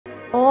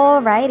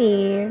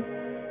Alrighty,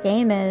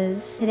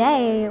 gamers.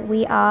 Today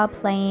we are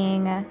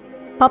playing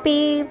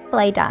Poppy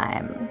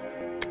Playtime,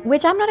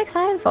 which I'm not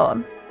excited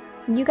for.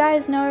 You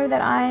guys know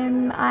that I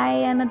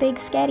am a big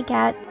scaredy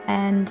cat,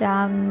 and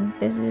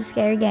this is a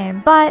scary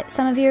game. But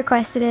some of you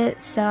requested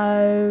it,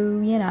 so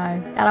you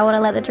know, I don't want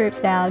to let the troops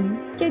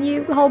down. Can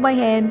you hold my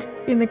hand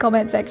in the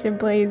comment section,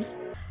 please?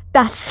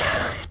 That's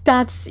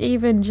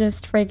even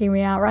just freaking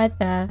me out right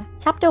there.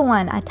 Chapter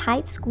 1, a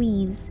tight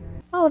squeeze.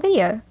 Oh, a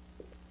video.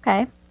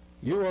 Okay.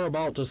 You are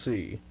about to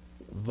see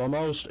the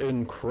most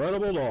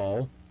incredible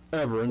doll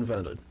ever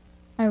invented.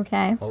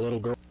 Okay. A little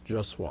girl,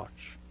 just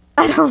watch.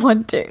 I don't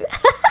want to. And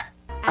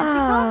she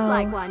talks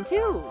like one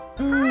too.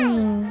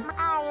 I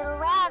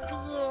love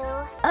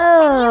you.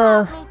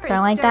 Oh,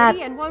 don't like that.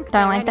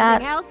 Don't like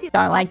that.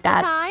 Don't like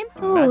that.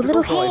 Ooh,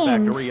 little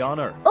hands.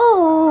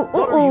 Ooh,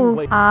 ooh,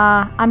 ooh.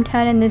 I'm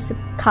turning this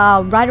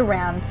car right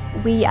around.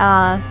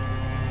 I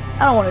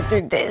don't want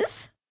to do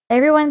this.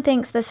 Everyone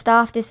thinks the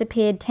staff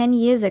disappeared 10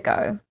 years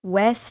ago.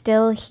 We're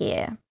still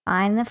here.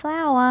 Find the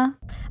flower.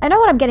 I know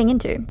what I'm getting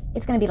into.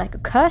 It's gonna be like a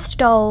cursed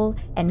doll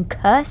and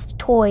cursed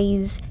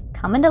toys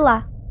coming to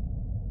life.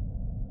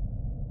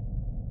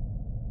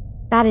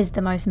 That is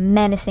the most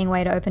menacing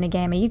way to open a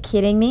game. Are you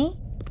kidding me?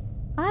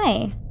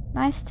 Hi.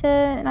 Nice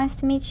to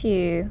meet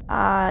you.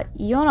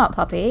 You're not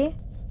Poppy.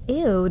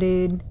 Ew,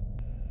 dude.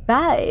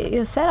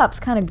 Your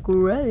setup's kind of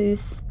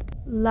gross.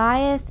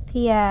 Lyeth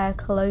Pierre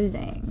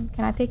closing.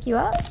 Can I pick you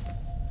up?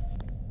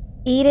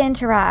 E to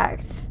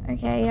interact.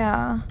 Okay,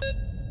 yeah.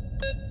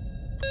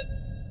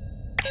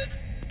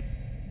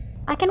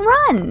 I can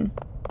run.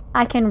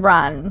 I can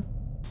run.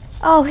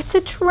 Oh, it's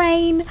a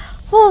train.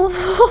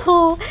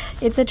 Oh,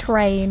 it's a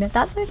train.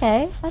 That's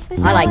okay. That's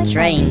okay. I like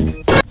trains.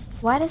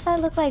 Why does that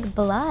look like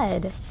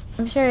blood?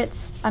 I'm sure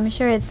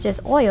it's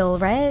just oil,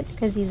 right?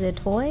 Because he's a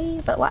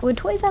toy. But what, would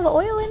toys have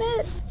oil in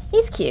it?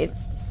 He's cute.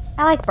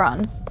 I like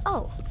Bron.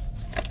 Oh.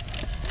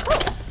 Cool.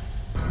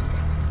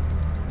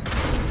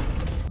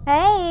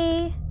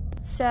 Hey,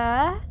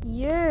 sir.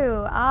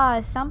 You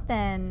are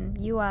something.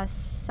 You are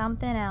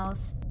something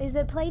else. Is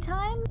it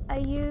playtime? Are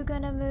you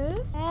gonna move?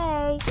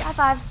 Hey, high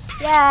five.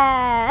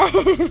 Yeah.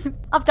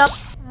 Up top.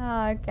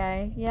 Oh,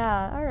 okay.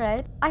 Yeah,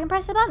 alright. I can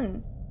press a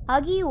button.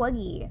 Huggy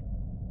Wuggy.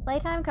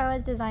 Playtime Co.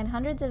 has designed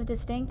hundreds of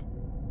distinct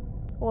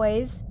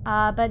toys,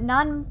 but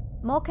none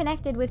more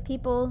connected with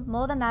people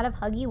more than that of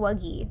Huggy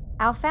Wuggy.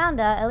 Our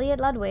founder, Elliot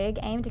Ludwig,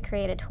 aimed to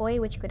create a toy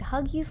which could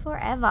hug you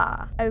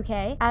forever.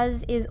 Okay.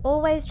 As is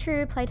always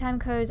true, Playtime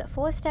Co.'s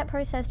 4-step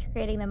process to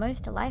creating the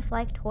most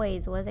lifelike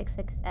toys was a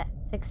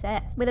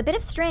success. With a bit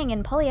of string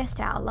and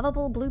polyester, our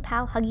lovable blue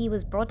pal Huggy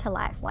was brought to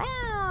life.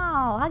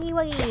 Wow! Huggy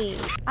Wuggy!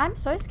 I'm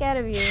so scared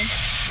of you.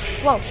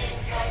 Whoa.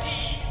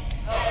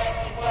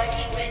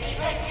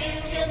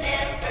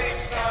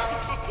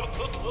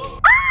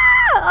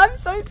 I'm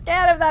so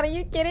scared of that. Are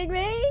you kidding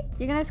me?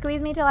 You're gonna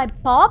squeeze me till I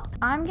pop?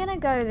 I'm gonna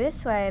go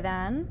this way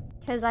then,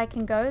 because I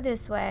can go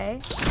this way.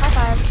 High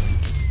five.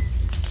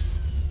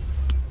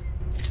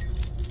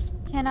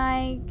 Can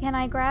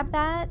I grab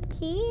that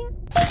key?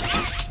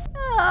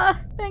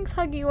 Thanks,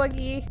 Huggy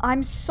Wuggy.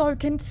 I'm so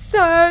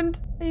concerned.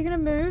 Are you gonna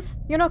move?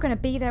 You're not gonna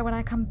be there when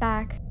I come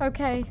back.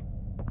 Okay.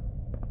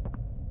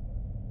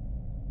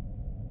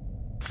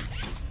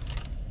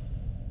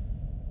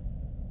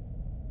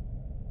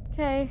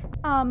 Okay,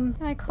 can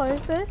I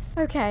close this?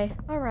 Okay,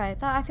 alright,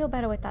 I feel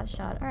better with that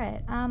shot.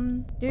 Alright,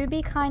 do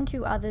be kind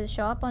to others,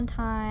 show up on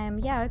time.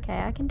 Yeah, okay,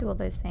 I can do all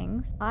those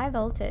things. High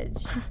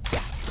voltage.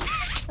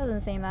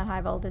 Doesn't seem that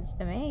high voltage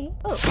to me.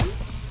 Ooh.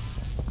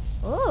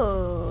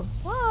 Ooh,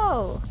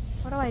 whoa.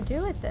 What do I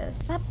do with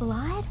this? Is that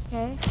blood?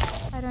 Okay,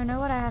 I don't know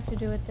what I have to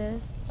do with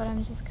this, but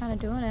I'm just kind of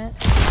doing it.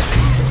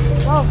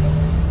 Whoa,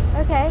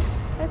 okay,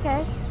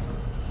 okay.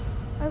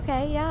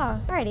 Okay, yeah.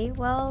 Alrighty,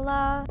 well,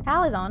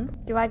 power's on.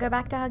 Do I go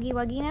back to Huggy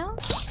Wuggy now?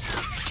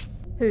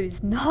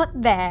 Who's not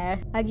there?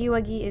 Huggy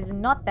Wuggy is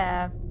not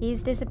there.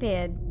 He's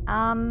disappeared.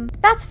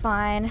 That's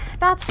fine.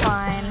 That's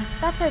fine.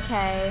 That's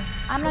okay.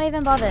 I'm not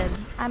even bothered.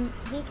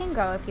 He can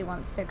go if he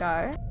wants to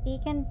go. He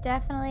can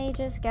definitely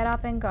just get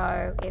up and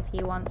go if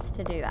he wants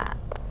to do that.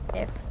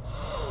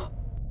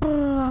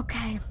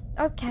 Okay.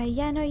 Okay,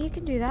 yeah, no, you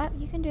can do that.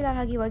 You can do that,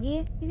 Huggy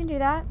Wuggy. You can do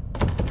that.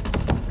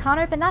 Can't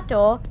open that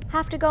door.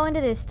 Have to go into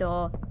this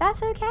door.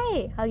 That's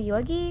okay, Huggy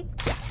Wuggy.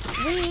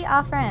 We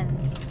are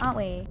friends, aren't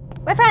we?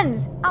 We're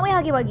friends, aren't we,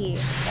 Huggy Wuggy?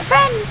 We're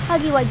friends,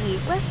 Huggy Wuggy.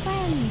 We're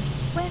friends.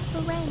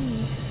 We're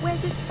friends. We're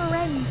just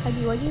friends,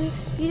 Huggy Wuggy.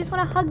 You just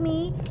want to hug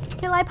me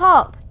till I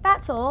pop.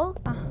 That's all.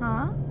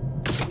 Uh-huh.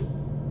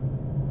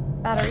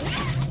 Battery.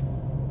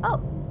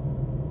 Oh.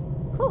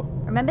 Cool.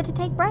 Remember to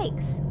take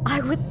breaks. I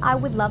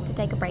would love to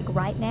take a break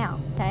right now.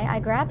 Okay, I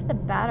grabbed the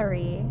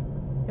battery.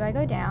 Do I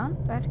go down?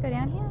 Do I have to go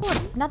down here?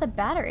 Ooh, another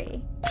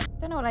battery.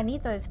 Don't know what I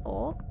need those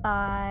for, but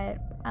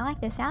I like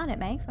the sound it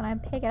makes when I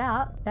pick it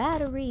up.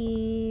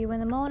 Battery, when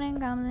the morning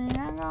comes and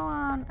I go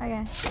on.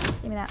 Okay,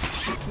 give me that.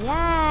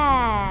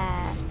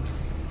 Yeah!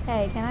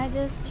 Okay, can I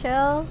just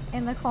chill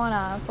in the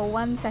corner for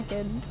 1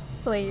 second,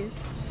 please?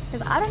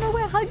 Because I don't know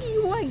where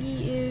Huggy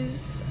Wuggy is.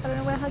 I don't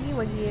know where Huggy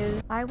Wuggy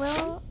is.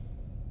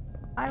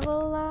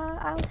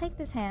 I'll take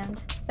this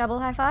hand. Double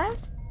high five?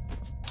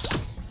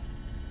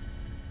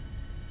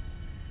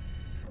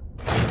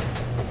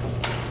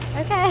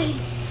 Okay.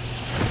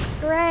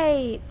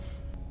 Great.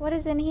 What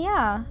is in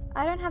here?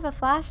 I don't have a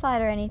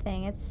flashlight or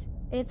anything.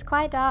 It's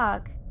quite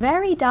dark.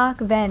 Very dark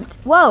vent.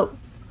 Whoa!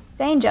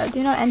 Danger,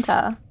 do not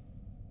enter.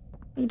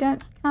 You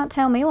can't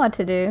tell me what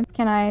to do.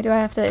 Do I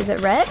have to, is it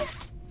red?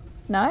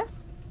 No?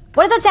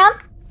 What is that sound?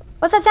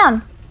 What's that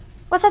sound?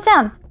 What's that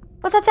sound?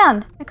 What's that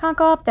sound? I can't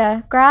go up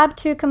there. Grab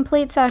to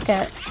complete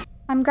circuit.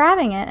 I'm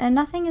grabbing it and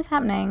nothing is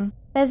happening.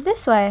 There's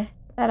this way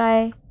that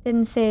I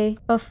didn't see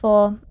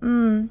before.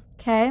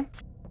 Okay.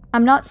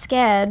 I'm not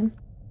scared.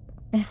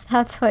 If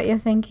that's what you're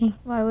thinking.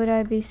 Why would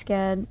I be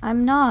scared?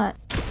 I'm not.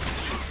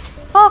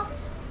 Oh!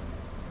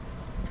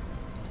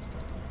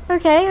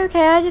 Okay,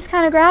 I just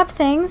kind of grabbed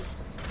things.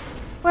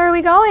 Where are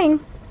we going?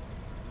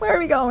 Where are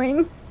we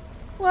going?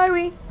 Why are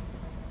we...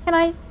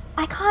 I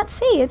can't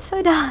see, it's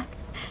so dark.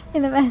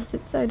 In the vents,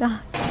 it's so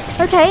dark.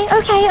 Okay.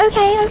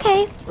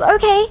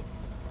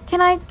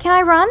 Can I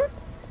run?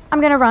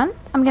 I'm gonna run.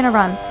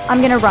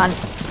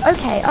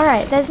 Okay,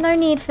 alright, there's no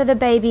need for the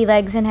baby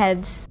legs and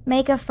heads.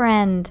 Make a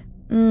friend.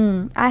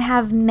 I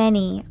have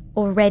many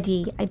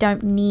already. I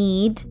don't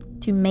need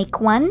to make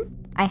one.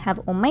 I have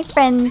all my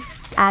friends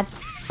at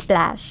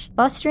Splash.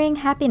 Fostering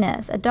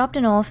happiness. Adopt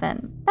an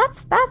orphan.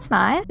 That's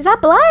nice. Is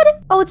that blood?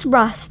 Oh, it's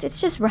rust. It's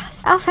just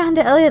rust. Our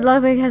founder Elliot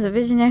Ludwig has a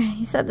visionary.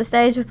 He set the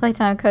stage with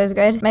Playtime Co's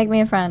great. Make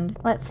me a friend.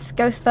 Let's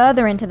go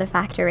further into the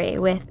factory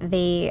with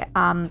the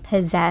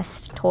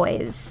possessed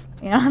toys.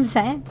 You know what I'm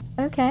saying?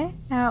 Okay.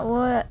 Do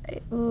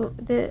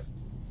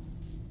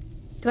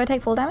I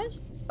take full damage?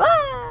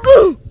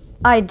 Ah!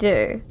 I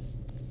do.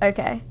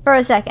 Okay. For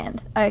a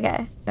second.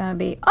 Okay. Gonna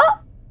be... Oh!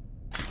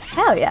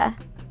 Hell yeah.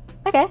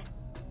 Okay.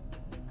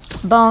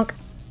 Bonk.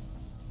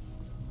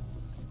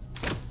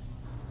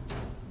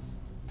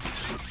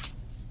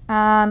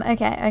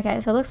 Okay.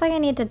 So it looks like I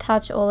need to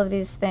touch all of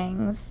these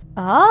things.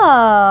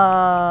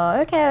 Oh,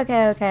 okay.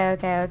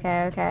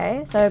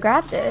 So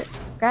grab it.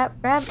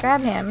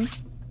 Grab him.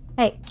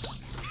 Hey.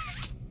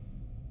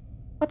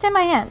 What's in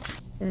my hand?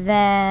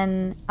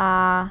 Then,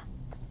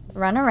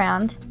 run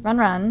around.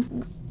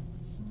 Run.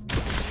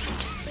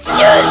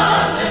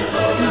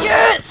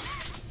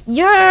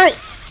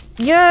 Yes!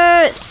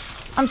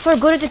 I'm so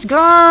good at this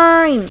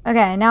game!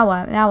 Okay, now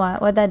what?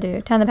 What'd that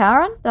do? Turn the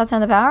power on? Did that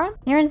turn the power on?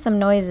 Hearing some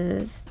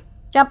noises.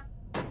 Jump.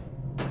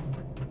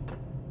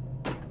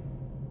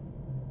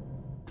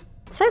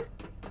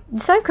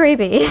 So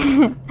creepy.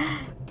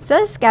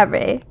 So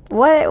scary.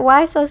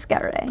 Why so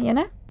scary, you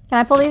know? Can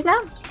I pull these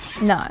now?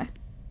 No.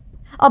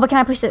 Oh, but can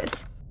I push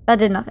this? That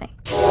did nothing.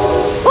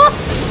 Whoop!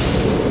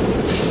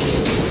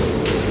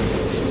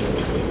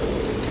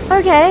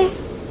 Okay.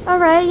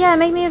 Alright, yeah,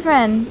 make me a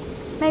friend.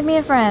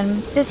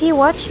 Does he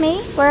watch me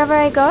wherever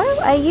I go?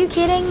 Are you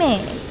kidding me?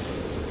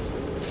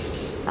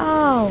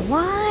 Oh,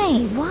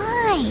 why?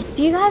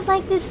 Do you guys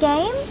like this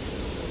game?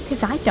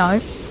 Because I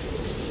don't.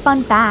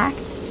 Fun fact.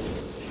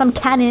 Some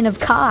canon of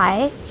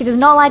Kai. She does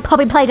not like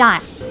Poppy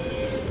Playtime.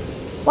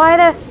 Why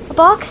a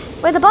box?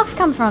 Where'd the box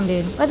come from,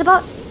 dude? Where'd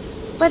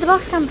the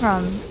box come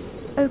from?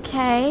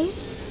 Okay,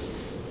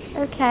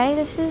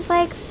 this is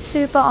like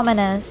super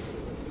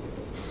ominous.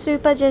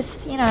 Super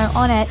just, you know,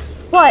 on it.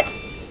 What?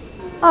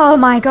 Oh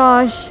my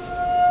gosh.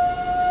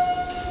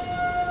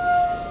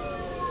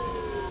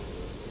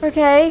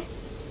 Okay.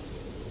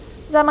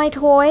 Is that my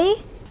toy?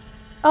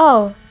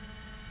 Oh.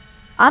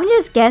 I'm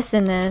just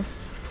guessing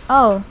this.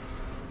 Oh.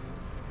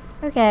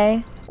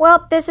 Okay.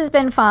 Well, this has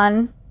been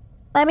fun.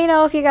 Let me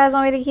know if you guys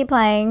want me to keep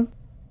playing.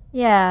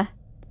 Yeah.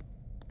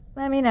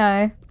 Let me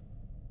know.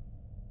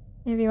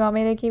 If you want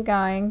me to keep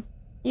going.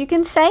 You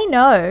can say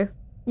no.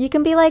 You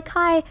can be like,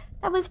 Kai,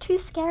 that was too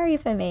scary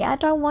for me. I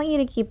don't want you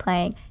to keep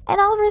playing.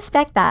 And I'll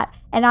respect that.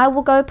 And I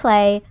will go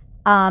play,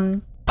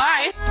 Bye!